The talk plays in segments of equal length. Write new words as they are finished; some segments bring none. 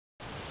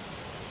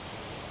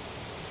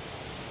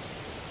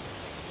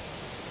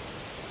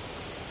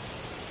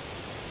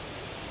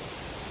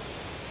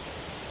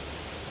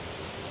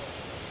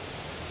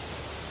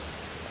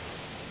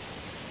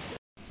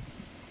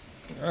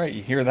All right,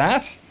 you hear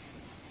that?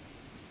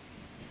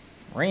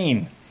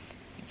 Rain.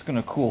 It's going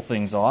to cool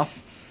things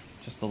off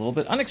just a little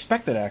bit.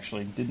 Unexpected,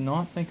 actually. Did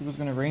not think it was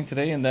going to rain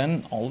today, and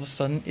then all of a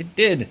sudden it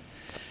did.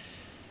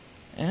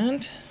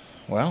 And,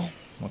 well,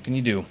 what can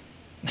you do?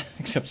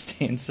 Except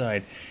stay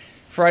inside.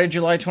 Friday,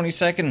 July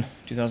 22nd,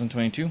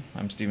 2022.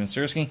 I'm Steven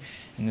Sersky,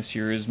 and this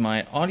here is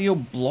my audio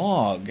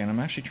blog, and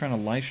I'm actually trying to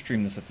live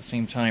stream this at the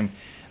same time,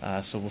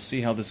 so we'll see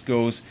how this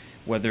goes,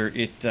 whether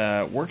it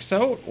works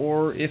out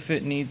or if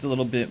it needs a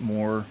little bit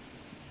more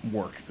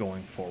work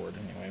going forward,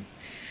 anyway.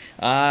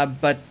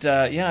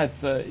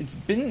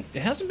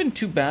 It hasn't been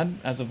too bad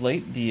as of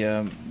late.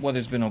 The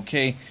weather's been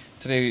okay.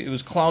 Today it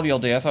was cloudy all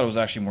day. I thought it was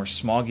actually more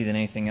smoggy than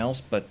anything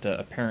else, but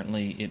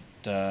apparently it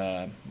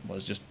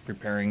was just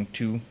preparing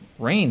to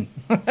rain.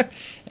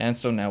 And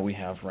so now we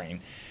have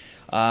rain.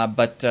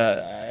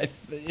 I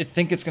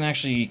think it's going to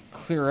actually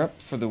clear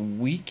up for the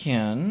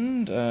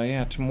weekend.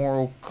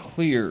 Tomorrow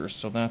clear,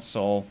 so that's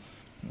all.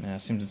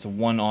 Seems it's a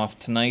one-off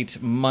tonight.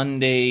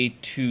 Monday,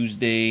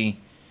 Tuesday,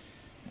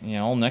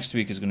 all next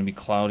week is going to be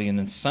cloudy. And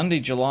then Sunday,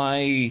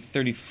 July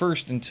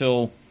 31st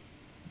until,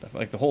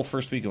 the whole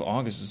first week of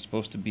August is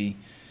supposed to be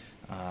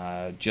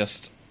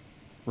just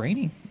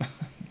raining.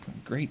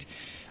 Great.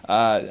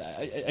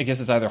 I guess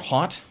it's either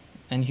hot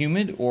and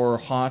humid or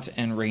hot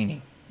and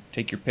rainy.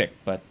 Take your pick,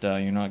 but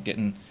you're not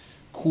getting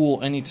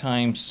cool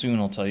anytime soon,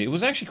 I'll tell you. It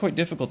was actually quite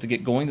difficult to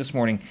get going this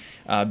morning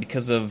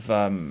because of,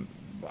 I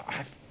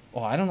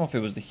don't know if it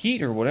was the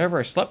heat or whatever.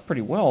 I slept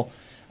pretty well,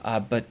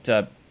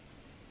 but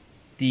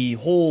the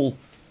whole,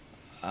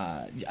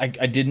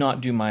 I did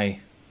not do my,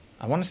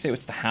 I want to say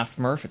it's the half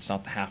Murph. It's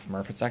not the half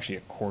Murph. It's actually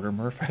a quarter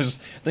Murph. I was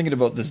thinking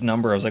about this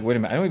number. I was like, wait a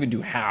minute. I don't even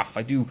do half.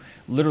 I do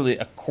literally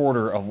a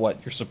quarter of what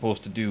you're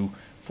supposed to do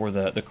for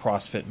the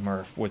CrossFit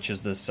Murph, which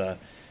is this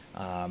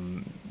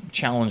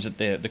challenge that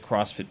the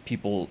CrossFit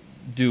people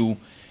do.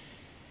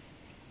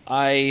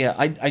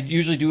 I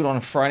usually do it on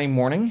a Friday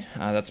morning.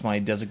 That's my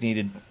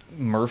designated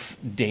Murph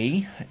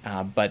day.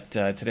 But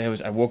today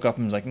I woke up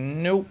and was like,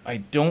 nope, I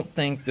don't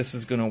think this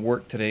is going to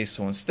work today.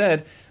 So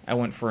instead, I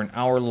went for an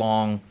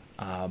hour-long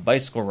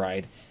bicycle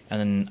ride. And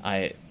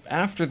then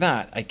after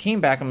that, I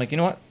came back. I'm like, you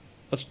know what?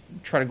 Let's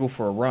try to go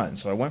for a run.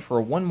 So I went for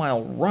a 1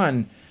 mile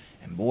run,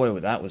 and boy,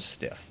 that was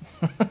stiff.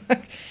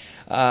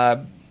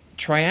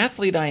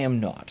 Triathlete I am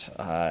not.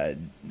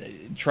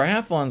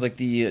 Triathlons, like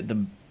the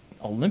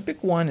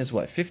Olympic one is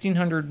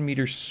 1,500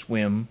 meter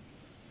swim,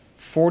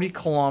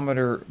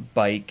 40-kilometer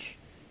bike,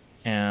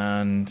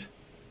 and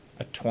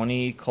a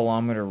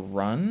 20-kilometer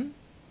run.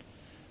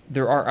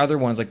 There are other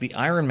ones, like the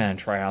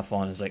Ironman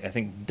triathlon is I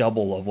think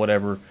double of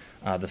whatever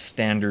the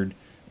standard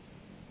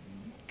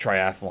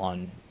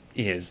triathlon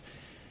is.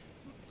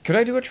 Could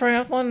I do a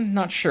triathlon?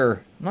 Not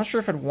sure. I'm not sure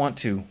if I'd want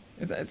to.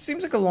 It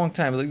seems like a long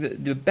time.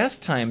 Like the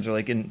best times are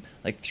in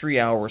 3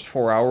 hours,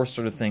 4 hours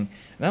sort of thing.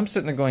 And I'm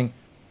sitting there going,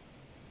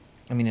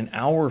 an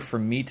hour for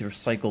me to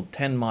cycle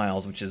 10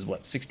 miles, which is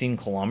 16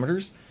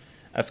 kilometers?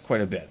 That's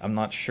quite a bit. I'm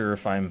not sure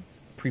if I'm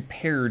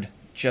prepared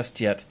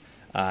just yet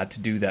to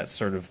do that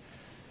sort of,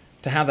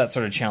 to have that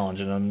sort of challenge.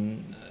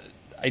 And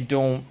I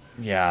don't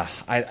know.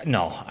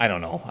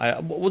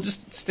 We'll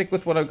just stick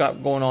with what I've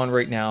got going on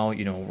right now.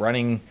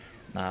 Running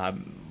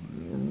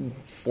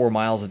 4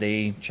 miles a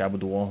day,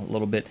 Chabadul a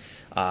little bit,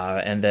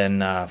 and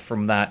then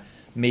from that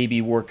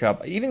maybe work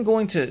up. Even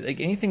going to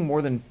anything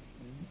more than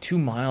 2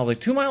 miles.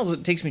 2 miles,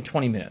 it takes me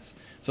 20 minutes,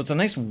 so it's a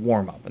nice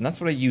warm up, and that's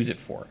what I use it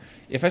for.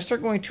 If I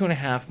start going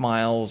 2.5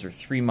 miles or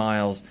 3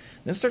 miles,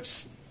 then it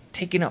starts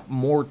taking up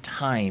more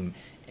time,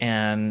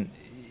 and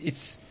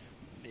since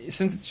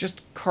it's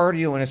just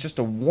cardio and it's just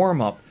a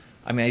warm up.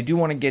 I do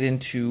want to get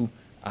into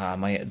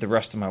the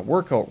rest of my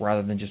workout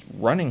rather than just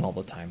running all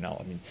the time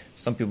now.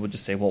 Some people would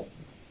just say, well,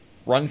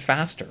 run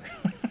faster.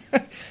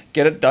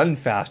 Get it done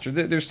faster.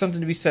 There's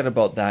something to be said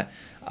about that,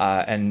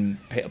 and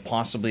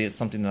possibly it's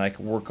something that I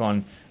could work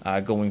on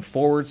going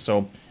forward.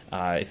 So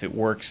if it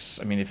works,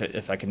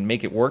 if I can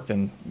make it work,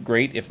 then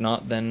great. If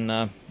not,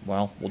 then,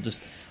 we'll just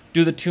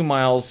do the 2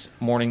 miles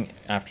morning,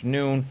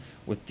 afternoon,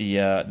 with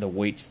the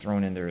weights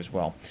thrown in there as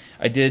well.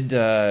 I did,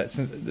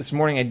 since this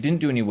morning I didn't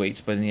do any weights,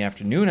 but in the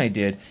afternoon I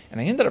did,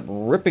 and I ended up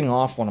ripping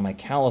off one of my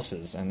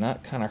calluses, and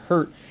that kind of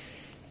hurt.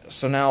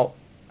 So now,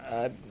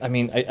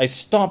 I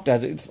stopped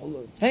as it,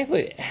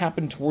 thankfully it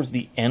happened towards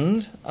the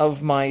end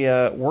of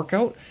my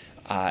workout,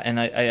 and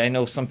I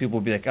know some people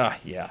will be like,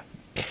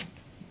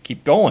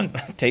 keep going,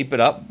 tape it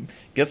up,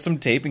 get some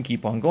tape and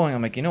keep on going.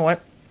 I'm like, you know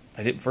what?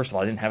 First of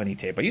all, I didn't have any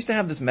tape. I used to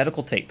have this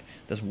medical tape,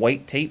 this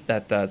white tape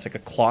that it's like a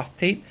cloth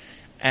tape,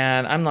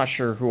 and I'm not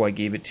sure who I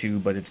gave it to,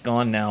 but it's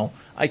gone now.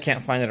 I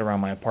can't find it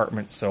around my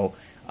apartment, so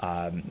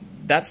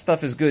that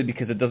stuff is good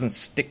because it doesn't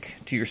stick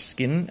to your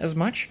skin as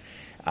much.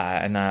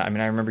 I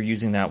remember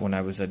using that when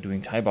I was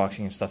doing Thai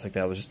boxing and stuff like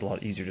that. It was just a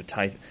lot easier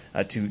to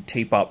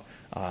tape up,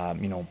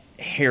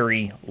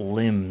 hairy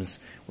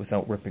limbs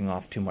without ripping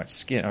off too much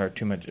skin or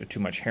too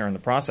much hair in the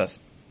process.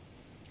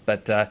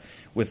 But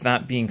with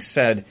that being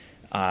said,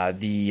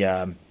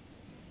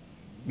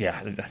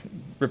 yeah,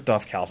 ripped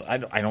off callus.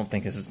 I don't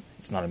think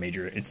it's not a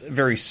major. It's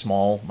very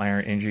small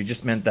minor injury. It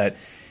just meant that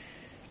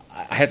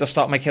I had to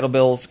stop my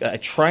kettlebells. I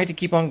tried to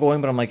keep on going,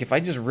 but I'm like, if I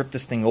just rip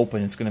this thing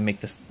open, it's going to make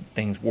this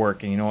things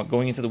work. And you know what?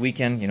 Going into the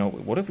weekend,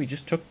 what if we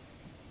just took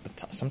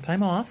some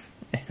time off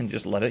and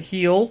just let it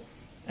heal,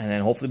 and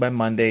then hopefully by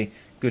Monday,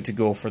 good to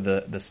go for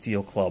the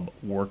Steel Club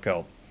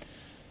workout.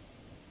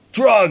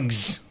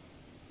 Drugs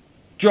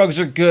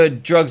are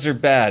good. Drugs are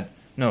bad.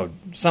 No,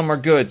 some are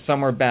good,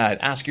 some are bad.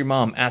 Ask your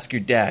mom, ask your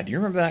dad. You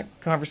remember that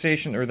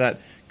conversation or that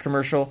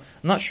commercial?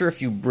 I'm not sure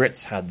if you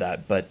Brits had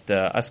that, but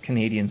us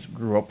Canadians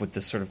grew up with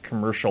this sort of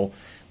commercial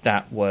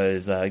that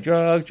was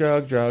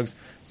drugs.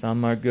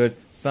 Some are good,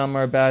 some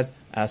are bad.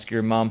 Ask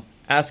your mom,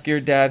 ask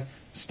your dad.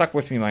 Stuck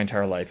with me my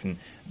entire life. And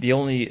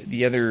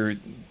the other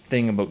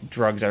thing about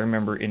drugs I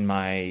remember in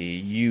my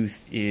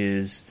youth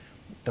is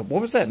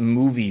what was that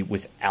movie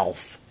with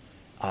Alf?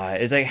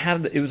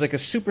 It was like a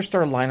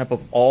superstar lineup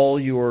of all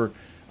your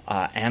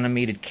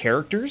animated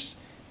characters,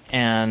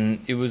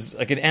 and it was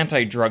like an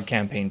anti-drug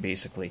campaign,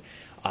 basically.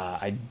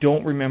 I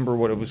don't remember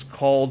what it was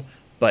called,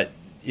 but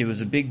it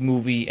was a big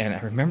movie, and I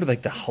remember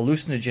like the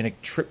hallucinogenic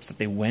trips that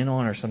they went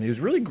on or something. It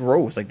was really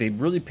gross. Like they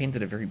really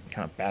painted a very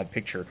kind of bad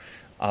picture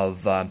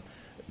of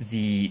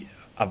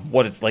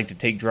what it's like to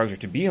take drugs or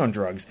to be on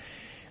drugs.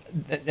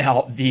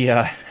 Now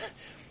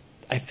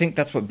I think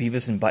that's what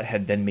Beavis and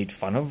Butthead then made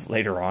fun of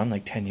later on,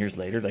 like 10 years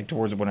later, like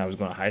towards when I was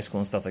going to high school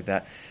and stuff like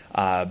that.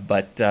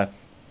 But the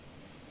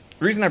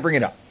reason I bring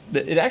it up,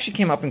 it actually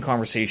came up in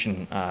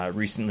conversation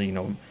recently,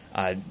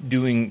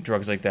 doing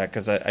drugs like that,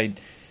 because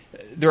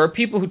there are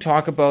people who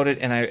talk about it,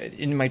 and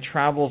in my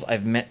travels,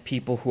 I've met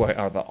people who are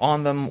either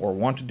on them or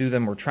want to do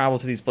them or travel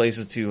to these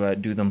places to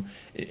do them.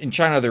 In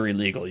China, they're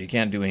illegal. You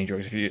can't do any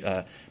drugs. If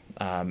you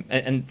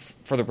and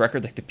for the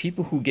record, like the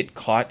people who get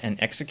caught and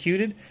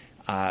executed,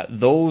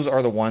 those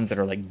are the ones that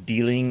are like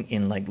dealing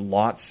in like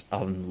lots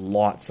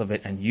of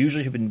it, and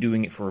usually have been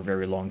doing it for a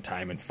very long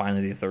time. And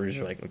finally, the authorities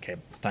are like, okay,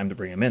 time to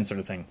bring them in, sort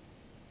of thing,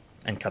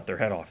 and cut their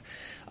head off.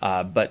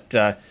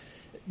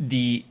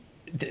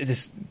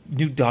 This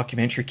new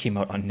documentary came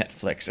out on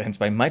Netflix, and it's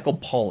by Michael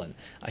Pollan.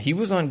 He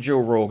was on Joe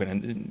Rogan,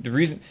 and the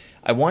reason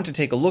I want to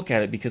take a look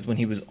at it because when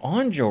he was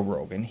on Joe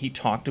Rogan, he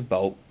talked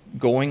about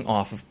going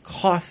off of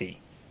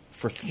coffee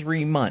for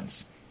 3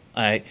 months.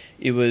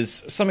 It was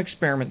some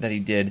experiment that he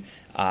did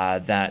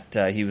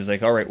that he was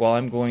like, all right, well,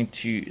 I'm going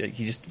to,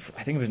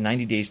 I think it was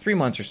 90 days, 3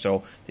 months or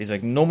so. He's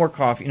like, no more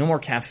coffee, no more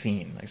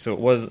caffeine. Like, so it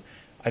was,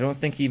 I don't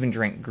think he even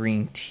drank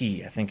green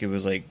tea. I think it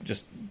was like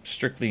just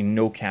strictly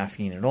no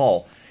caffeine at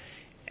all.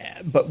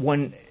 But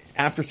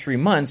after 3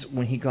 months,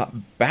 when he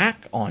got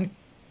back on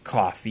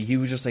coffee, he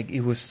was just like,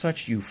 it was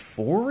such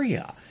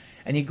euphoria.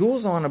 And he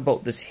goes on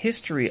about this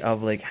history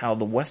of like how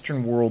the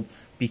Western world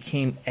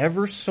became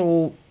ever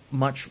so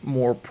much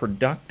more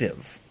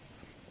productive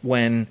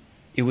when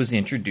it was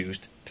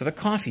introduced to the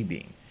coffee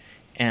bean.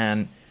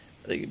 And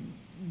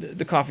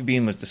the coffee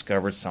bean was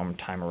discovered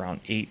sometime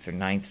around 8th or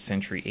 9th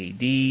century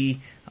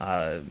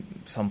AD,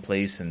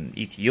 someplace in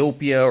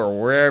Ethiopia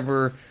or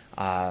wherever.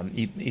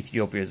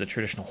 Ethiopia is the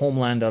traditional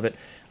homeland of it.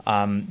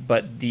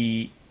 But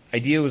the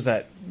idea was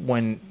that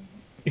when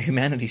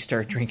humanity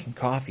started drinking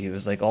coffee, it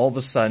was like all of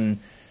a sudden,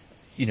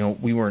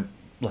 we weren't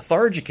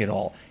lethargic at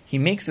all. He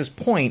makes this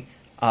point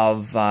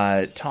of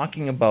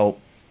talking about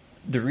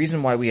the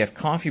reason why we have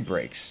coffee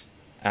breaks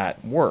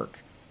at work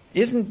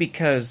isn't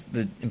because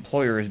the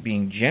employer is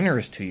being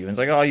generous to you. And it's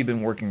like, oh, you've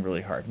been working really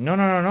hard.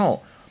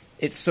 No.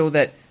 It's so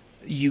that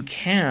you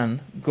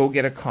can go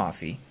get a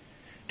coffee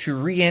to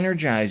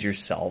re-energize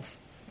yourself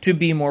to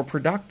be more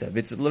productive.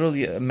 It's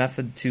literally a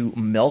method to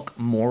milk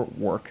more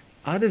work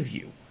out of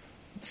you,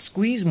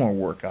 squeeze more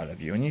work out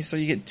of you. And so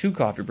you get 2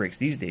 coffee breaks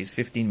these days,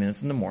 15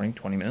 minutes in the morning,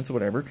 20 minutes or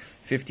whatever,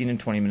 15 and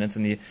 20 minutes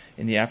in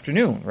the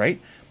afternoon, right?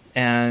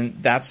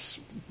 And that's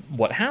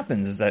what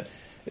happens is that,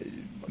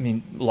 I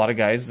mean, a lot of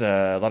guys,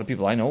 a lot of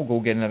people I know go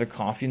get another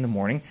coffee in the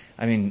morning.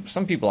 I mean,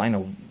 some people I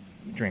know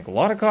drink a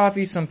lot of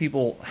coffee. Some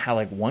people have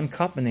like 1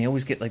 cup, and they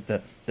always get like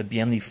the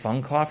Bien Li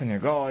Fung coffee, and they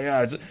go, oh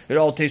yeah, it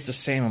all tastes the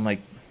same. I'm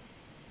like,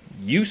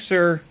 you,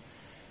 sir,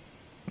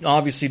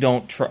 obviously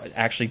don't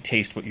actually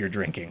taste what you're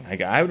drinking.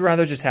 I would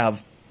rather just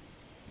have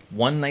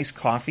 1 nice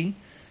coffee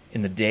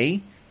in the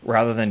day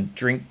rather than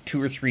drink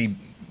 2 or 3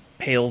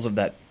 pails of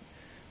that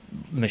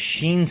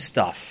machine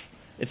stuff.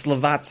 It's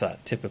Lavazza,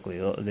 typically.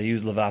 They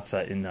use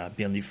Lavazza in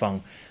Bien Li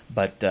Fung,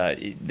 but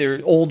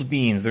they're old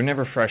beans. They're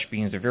never fresh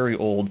beans. They're very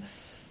old.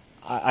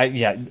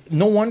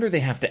 No wonder they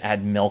have to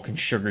add milk and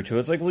sugar to it.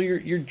 It's like, well,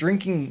 you're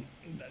drinking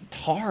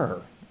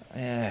tar.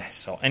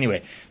 So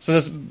anyway, so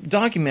this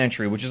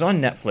documentary, which is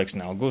on Netflix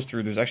now, goes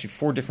through, there's actually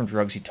 4 different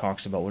drugs he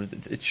talks about. What is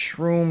it? It's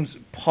shrooms,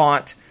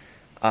 pot,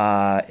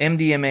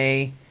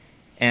 MDMA,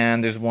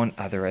 and there's one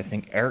other, I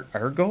think,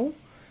 ergo?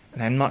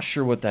 And I'm not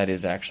sure what that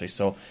is actually.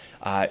 So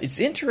it's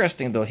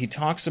interesting, though. He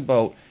talks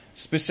about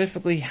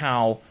specifically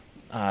how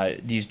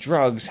these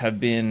drugs have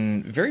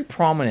been very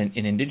prominent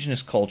in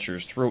indigenous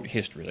cultures throughout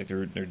history. Like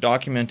they're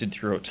documented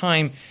throughout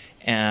time,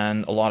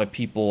 and a lot of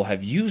people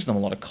have used them. A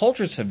lot of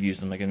cultures have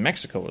used them, like in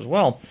Mexico as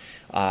well.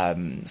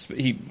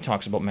 He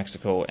talks about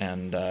Mexico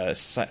and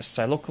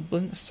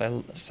psilocybin.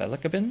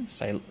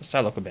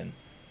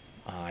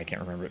 I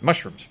can't remember it.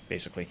 Mushrooms,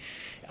 basically,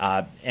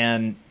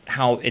 and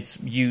how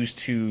it's used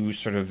to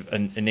sort of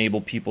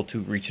enable people to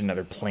reach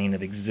another plane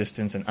of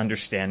existence and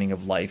understanding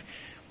of life.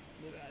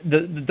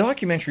 The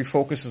documentary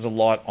focuses a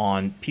lot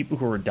on people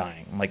who are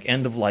dying, like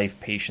end-of-life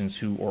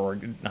patients or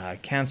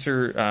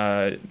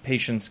cancer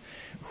patients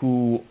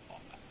who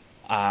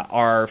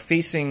are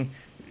facing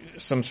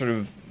some sort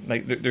of,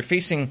 like, they're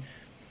facing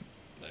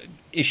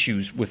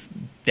issues with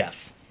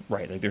death,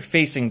 right? Like, they're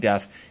facing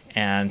death,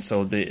 and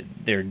so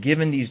they're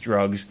given these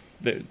drugs.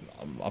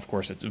 Of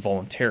course, it's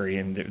voluntary,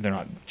 and they're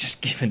not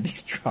just given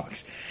these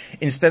drugs.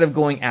 Instead of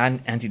going on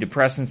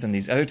antidepressants and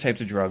these other types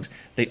of drugs,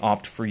 they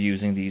opt for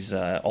using these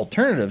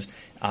alternatives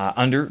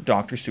under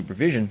doctor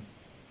supervision.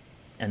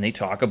 And they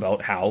talk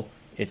about how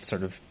it's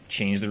sort of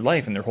changed their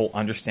life and their whole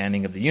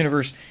understanding of the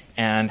universe,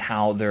 and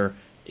how their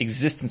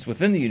existence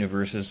within the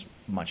universe is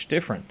much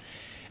different.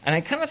 And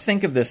I kind of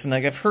think of this, and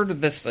like I've heard of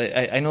this.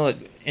 I know that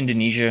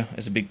Indonesia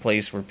is a big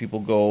place where people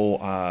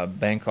go.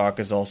 Bangkok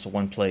is also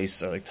one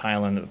place, like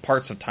Thailand,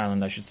 parts of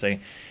Thailand, I should say.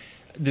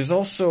 There's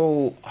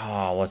also,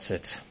 what's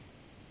it?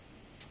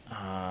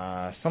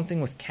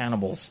 Something with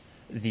cannibals.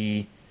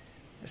 The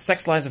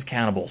Sex Lives of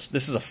Cannibals.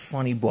 This is a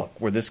funny book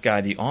where this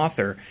guy, the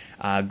author,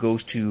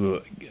 goes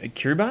to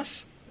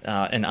Kiribati,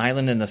 an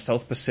island in the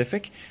South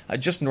Pacific,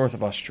 just north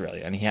of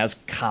Australia, and he has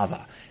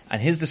kava.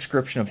 And his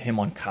description of him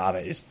on kava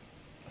is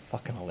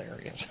fucking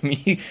hilarious. I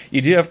mean,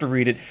 you do have to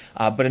read it.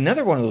 But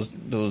another one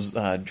of those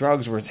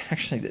drugs where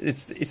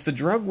it's the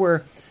drug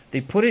where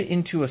they put it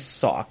into a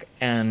sock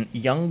and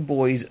young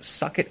boys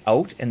suck it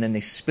out and then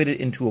they spit it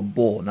into a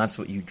bowl, and that's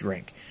what you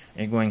drink.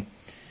 And you're going,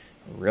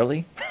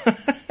 really?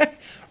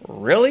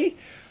 Really?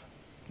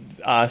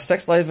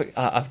 Sex Life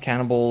of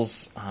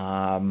Cannibals.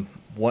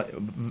 What?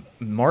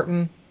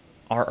 Martin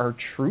R.R.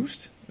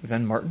 Troost?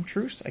 Van Martin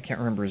Troost? I can't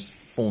remember his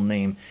full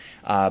name,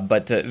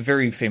 but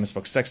very famous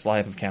book. Sex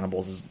Life of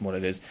Cannibals is what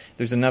it is.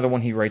 There's another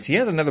one he writes. He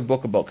has another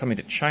book about coming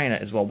to China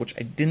as well, which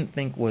I didn't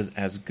think was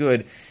as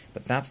good,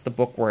 but that's the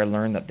book where I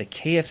learned that the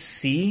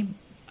KFC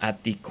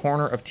at the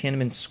corner of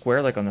Tiananmen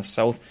Square, like on the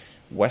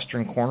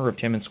southwestern corner of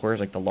Tiananmen Square, is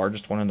like the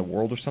largest one in the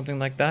world or something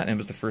like that, and it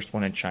was the first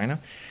one in China.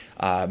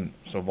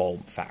 So of all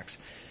facts.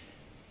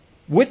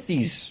 With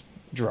these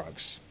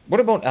drugs, what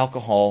about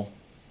alcohol,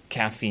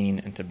 caffeine,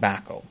 and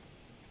tobacco?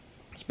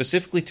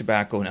 Specifically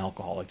tobacco and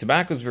alcohol. Like,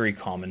 tobacco is very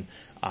common,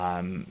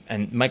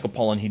 and Michael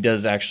Pollan, he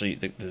does actually,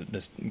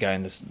 this guy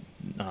in this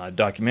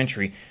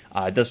documentary,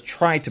 does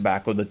try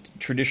tobacco the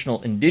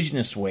traditional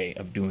indigenous way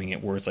of doing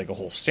it, where it's like a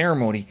whole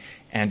ceremony,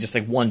 and just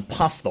like one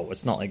puff, though.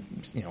 It's not like,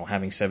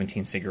 having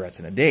 17 cigarettes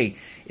in a day.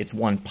 It's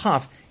one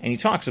puff, and he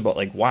talks about,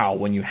 like, wow,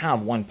 when you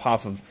have one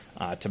puff of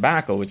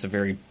tobacco, it's a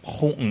very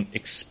potent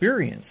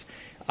experience,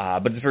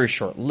 but it's very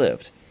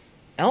short-lived.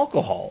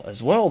 Alcohol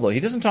as well, though. He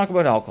doesn't talk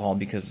about alcohol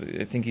because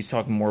I think he's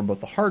talking more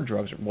about the hard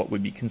drugs, or what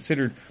would be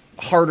considered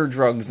harder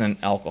drugs than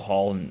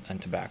alcohol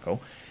and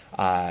tobacco,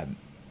 and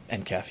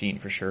caffeine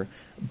for sure.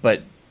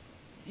 But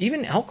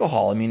even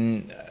alcohol, I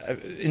mean,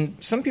 in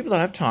some people that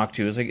I've talked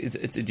to,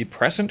 it's a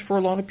depressant for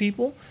a lot of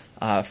people.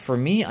 For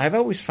me, I've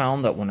always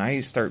found that when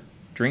I start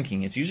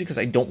drinking, it's usually because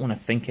I don't want to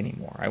think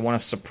anymore. I want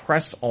to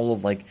suppress all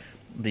of a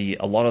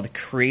lot of the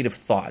creative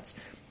thoughts.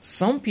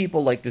 Some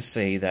people like to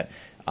say that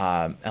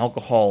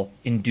alcohol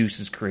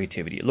induces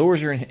creativity. It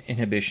lowers your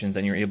inhibitions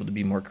and you're able to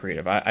be more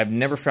creative. I've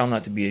never found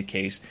that to be the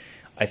case.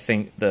 I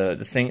think there's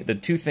a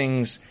few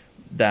things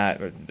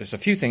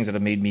that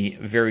have made me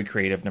very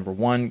creative. Number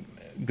one,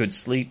 good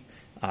sleep,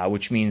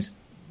 which means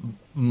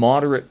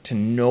moderate to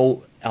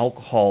no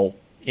alcohol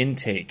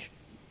intake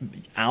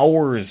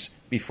hours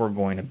before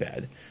going to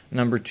bed.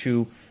 Number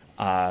two,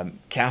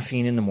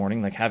 caffeine in the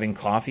morning, like having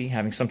coffee,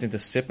 having something to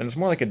sip, and it's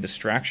more like a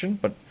distraction,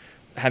 but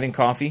having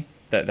coffee,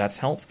 that's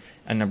helped.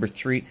 And number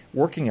three,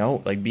 working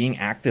out, like being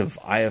active,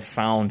 I have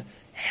found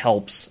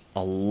helps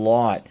a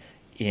lot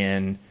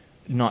in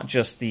not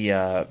just the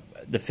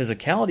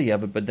physicality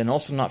of it, but then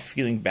also not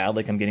feeling bad,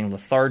 like I'm getting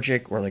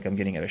lethargic or like I'm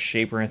getting out of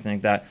shape or anything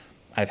like that.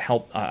 I've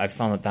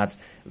found that that's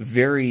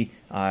very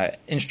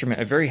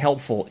very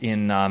helpful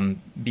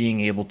in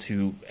being able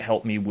to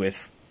help me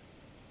with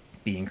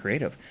being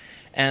creative.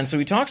 And so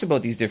he talks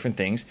about these different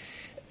things.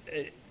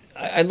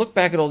 I look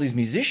back at all these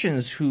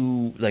musicians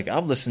who, like,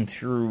 I've listened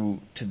throughout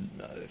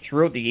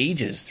the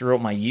ages,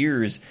 throughout my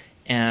years,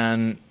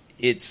 and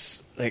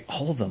it's like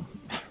all of them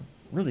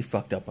really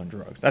fucked up on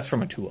drugs. That's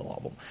from a Tool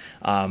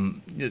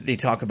album. They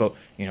talk about,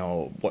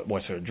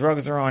 what sort of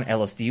drugs they're on.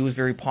 LSD was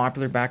very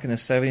popular back in the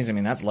 70s. I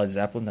mean, that's Led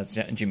Zeppelin, that's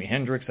Jimi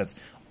Hendrix, that's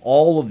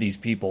all of these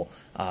people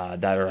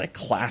that are like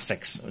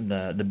classics,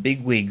 the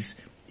bigwigs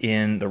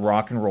in the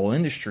rock and roll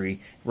industry,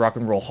 Rock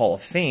and Roll Hall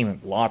of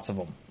Fame, lots of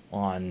them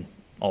on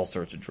all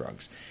sorts of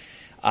drugs.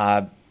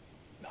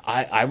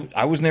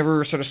 I was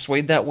never sort of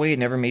swayed that way. It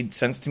never made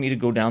sense to me to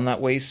go down that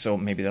way, so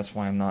maybe that's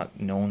why I'm not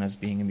known as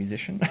being a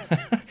musician.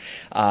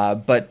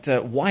 But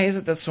why is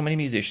it that so many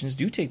musicians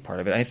do take part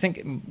of it? I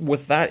think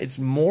with that, it's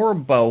more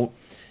about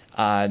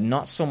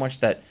not so much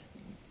that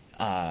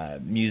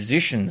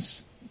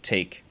musicians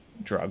take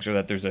drugs or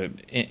that there's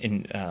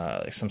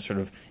some sort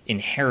of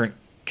inherent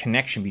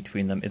connection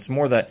between them. It's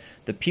more that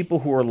the people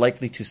who are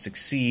likely to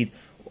succeed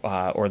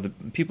or the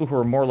people who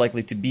are more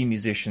likely to be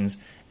musicians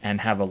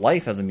and have a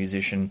life as a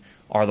musician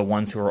are the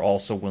ones who are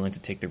also willing to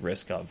take the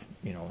risk of,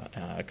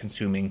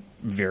 consuming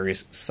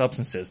various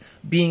substances,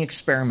 being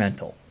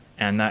experimental.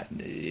 And that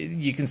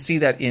you can see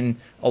that in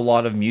a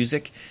lot of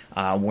music,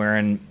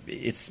 wherein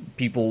it's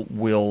people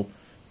will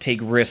take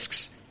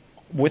risks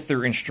with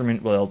their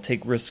instrument. Will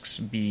take risks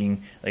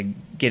being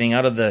like getting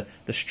out of the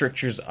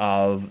strictures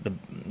of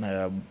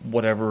the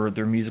whatever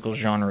their musical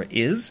genre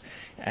is,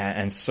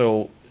 and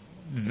so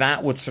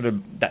that would sort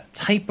of that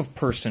type of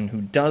person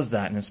who does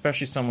that, and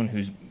especially someone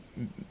who's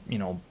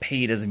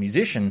paid as a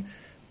musician,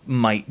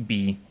 might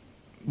be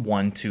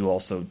one to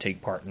also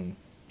take part in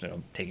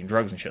taking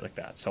drugs and shit like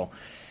that. So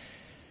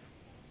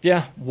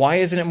yeah, why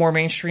isn't it more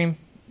mainstream?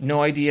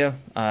 No idea,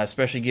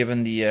 especially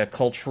given the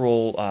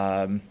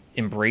cultural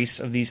embrace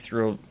of these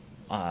throughout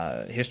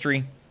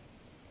history.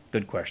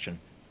 Good question.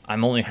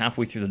 I'm only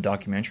halfway through the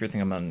documentary. I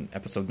think I'm on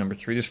episode number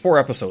 3. There's 4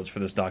 episodes for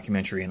this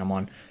documentary, and I'm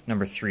on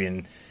number 3,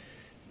 and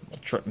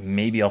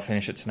maybe I'll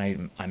finish it tonight.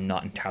 I'm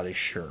not entirely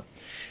sure.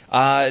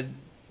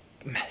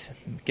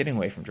 Getting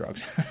away from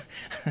drugs.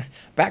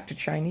 Back to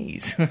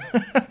Chinese.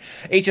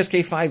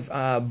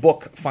 HSK5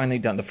 book finally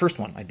done. The first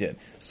one I did.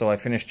 So I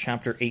finished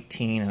chapter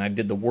 18 and I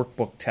did the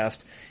workbook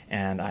test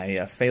and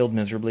I failed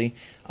miserably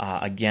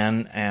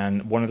again.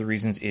 And one of the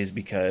reasons is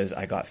because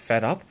I got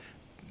fed up.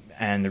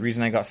 And the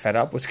reason I got fed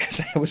up was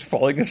because I was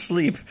falling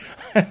asleep.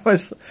 I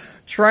was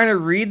trying to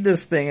read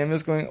this thing and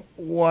just going,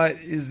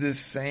 what is this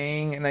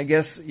saying? And I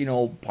guess,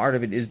 part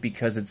of it is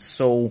because it's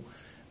so...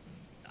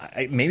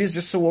 maybe it's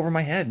just so over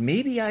my head.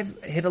 Maybe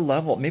I've hit a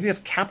level. Maybe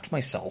I've capped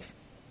myself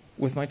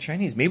with my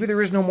Chinese. Maybe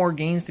there is no more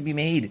gains to be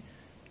made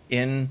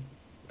in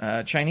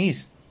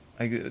Chinese.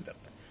 I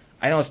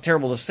know it's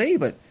terrible to say,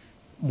 but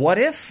what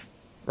if,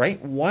 right?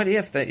 What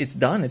if that it's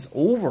done, it's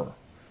over,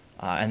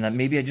 and that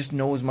maybe I just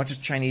know as much as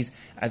Chinese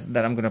as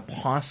that I'm going to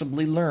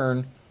possibly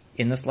learn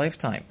in this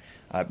lifetime,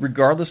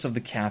 regardless of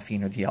the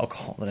caffeine or the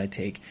alcohol that I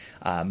take.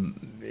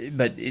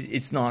 But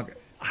it's not...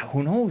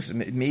 Who knows?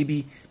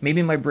 Maybe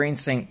my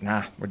brain's saying,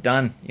 "Nah, we're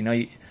done.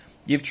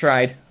 You've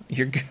tried.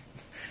 You've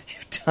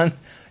done.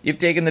 You've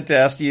taken the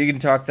test. You can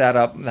talk that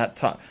up.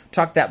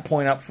 Talk that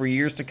point up for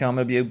years to come.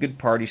 It'll be a good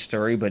party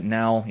story. But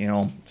now,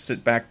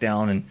 sit back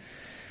down and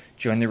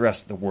join the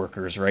rest of the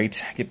workers.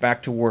 Right? Get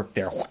back to work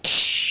there."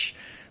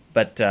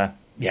 But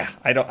yeah,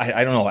 I don't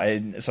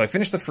know. So I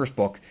finished the first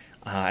book.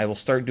 I will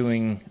start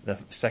doing the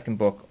second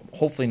book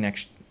hopefully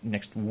next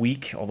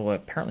week. Although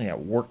apparently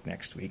at work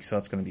next week, so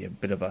that's going to be a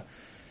bit of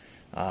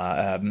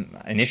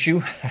an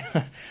issue.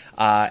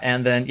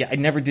 And then, I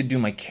never did do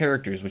my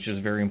characters, which is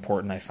very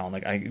important. I found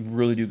I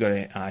really do got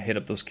to hit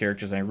up those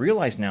characters. And I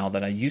realize now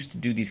that I used to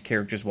do these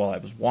characters while I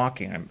was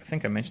walking. I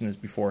think I mentioned this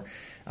before,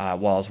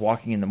 while I was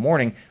walking in the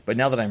morning. But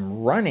now that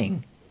I'm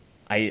running,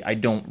 I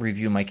don't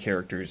review my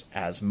characters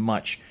as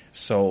much.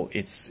 So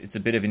it's a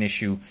bit of an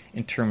issue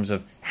in terms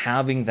of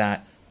having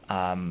that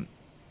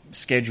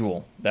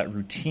schedule, that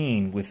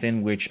routine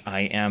within which I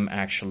am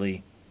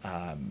actually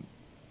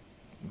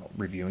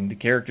reviewing the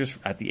characters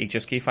at the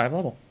HSK5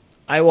 level.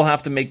 I will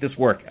have to make this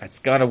work. It's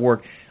got to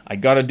work. I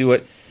got to do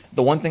it.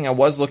 The one thing I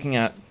was looking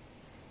at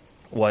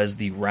was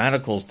the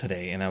Radicals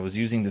today, and I was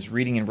using this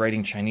reading and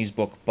writing Chinese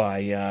book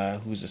by,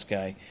 who's this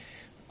guy?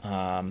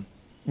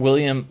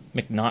 William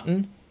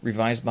McNaughton,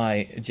 revised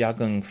by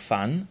Jiagung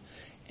Fan.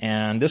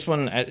 And this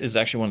one is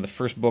actually one of the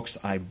first books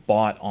I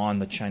bought on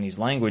the Chinese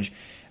language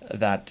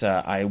that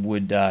I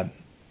would...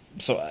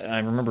 so I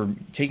remember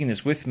taking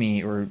this with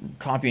me or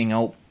copying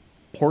out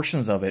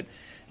portions of it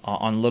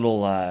on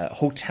little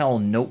hotel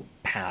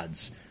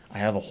notepads. I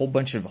have a whole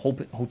bunch of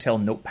hotel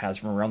notepads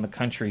from around the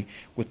country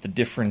with the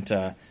different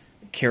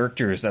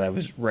characters that I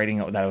was writing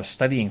out, that I was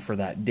studying for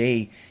that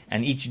day.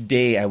 And each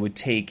day I would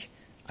take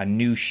a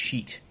new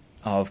sheet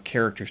of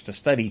characters to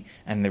study,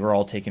 and they were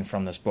all taken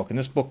from this book. And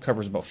this book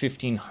covers about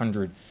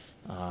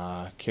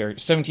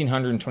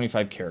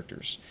 1,725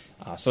 characters.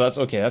 So that's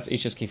okay. That's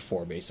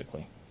HSK4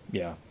 basically.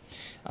 Yeah,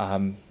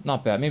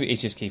 not bad. Maybe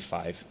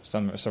HSK5,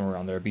 somewhere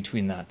around there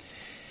between that.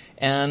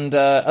 And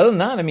other than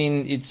that, I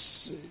mean,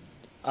 it's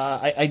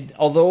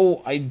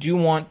although I do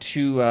want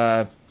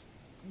to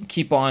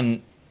keep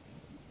on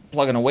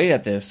plugging away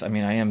at this. I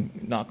mean, I am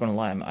not going to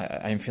lie.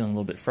 I am feeling a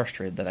little bit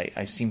frustrated that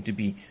I seem to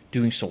be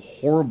doing so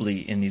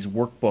horribly in these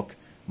workbook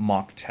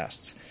mock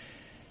tests.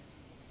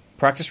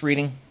 Practice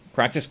reading,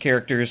 practice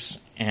characters,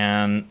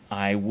 and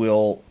I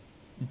will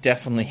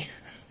definitely,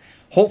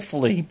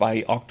 hopefully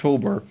by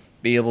October,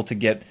 be able to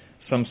get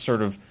some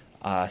sort of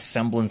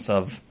semblance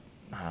of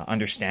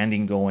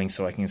understanding going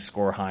so I can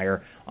score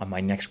higher on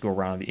my next go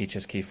around of the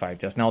HSK5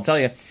 test. Now, I'll tell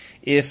you,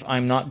 if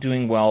I'm not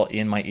doing well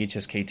in my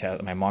HSK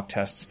test, my mock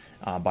tests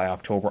by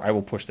October, I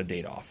will push the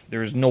date off.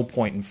 There's no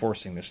point in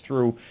forcing this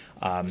through,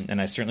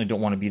 and I certainly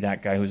don't want to be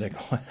that guy who's like,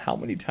 oh, how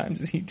many times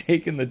has he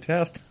taken the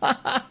test?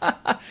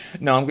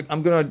 No,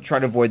 I'm going to try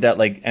to avoid that,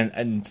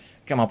 and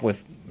come up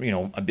with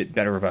a bit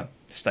better of a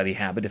study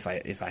habit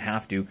if I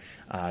have to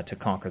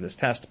conquer this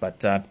test.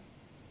 But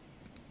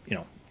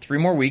 3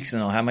 more weeks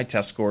and I'll have my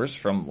test scores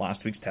from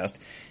last week's test,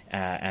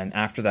 and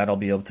after that I'll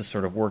be able to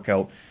sort of work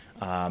out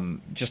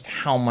just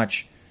how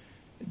much.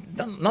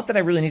 Not that I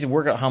really need to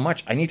work out how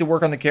much. I need to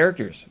work on the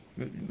characters.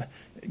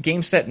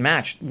 Game, set,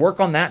 match. Work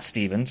on that,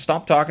 Steven.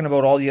 Stop talking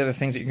about all the other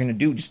things that you're going to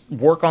do. Just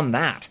work on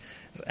that.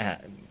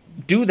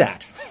 Do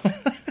that.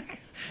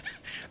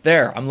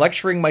 There, I'm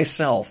lecturing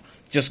myself.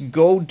 Just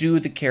go do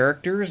the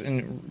characters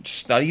and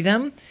study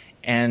them,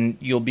 and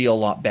you'll be a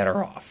lot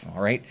better off.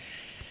 All right?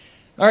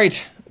 All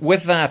right,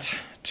 with that,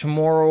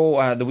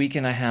 tomorrow, the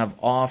weekend I have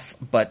off,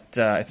 but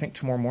I think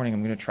tomorrow morning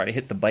I'm going to try to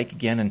hit the bike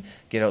again and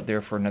get out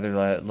there for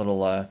another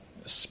little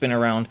spin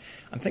around.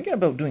 I'm thinking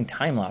about doing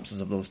time lapses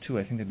of those too.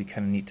 I think that'd be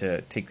kind of neat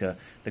to take the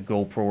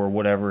GoPro or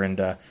whatever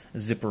and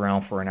zip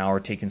around for an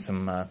hour, making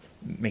some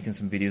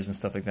videos and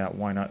stuff like that.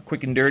 Why not?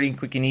 Quick and dirty,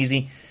 quick and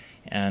easy,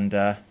 and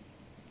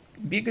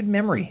be a good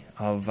memory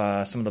of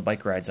some of the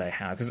bike rides I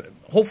have. Because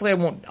hopefully I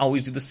won't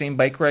always do the same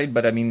bike ride,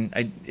 but I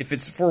mean, if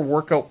it's for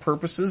workout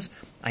purposes,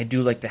 I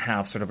do like to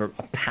have sort of a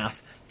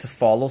path to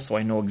follow so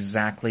I know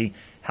exactly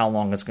how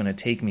long it's going to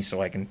take me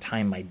so I can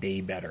time my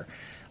day better.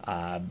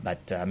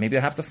 But maybe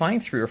I have to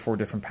find 3 or 4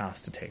 different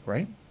paths to take,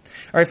 right?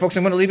 All right, folks,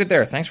 I'm going to leave it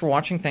there. Thanks for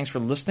watching. Thanks for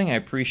listening. I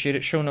appreciate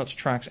it. Show notes,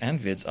 tracks, and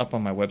vids up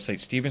on my website,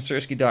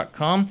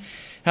 stevensersky.com.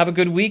 Have a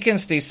good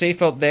weekend. Stay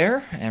safe out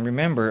there. And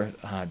remember,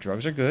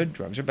 drugs are good.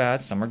 Drugs are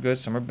bad. Some are good.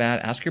 Some are bad.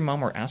 Ask your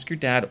mom or ask your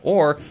dad.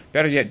 Or,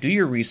 better yet, do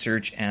your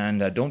research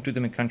and don't do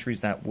them in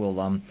countries that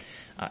will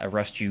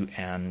arrest you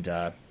and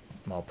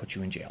put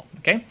you in jail.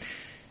 Okay?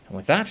 And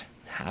with that,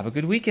 have a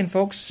good weekend,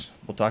 folks.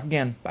 We'll talk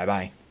again.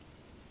 Bye-bye.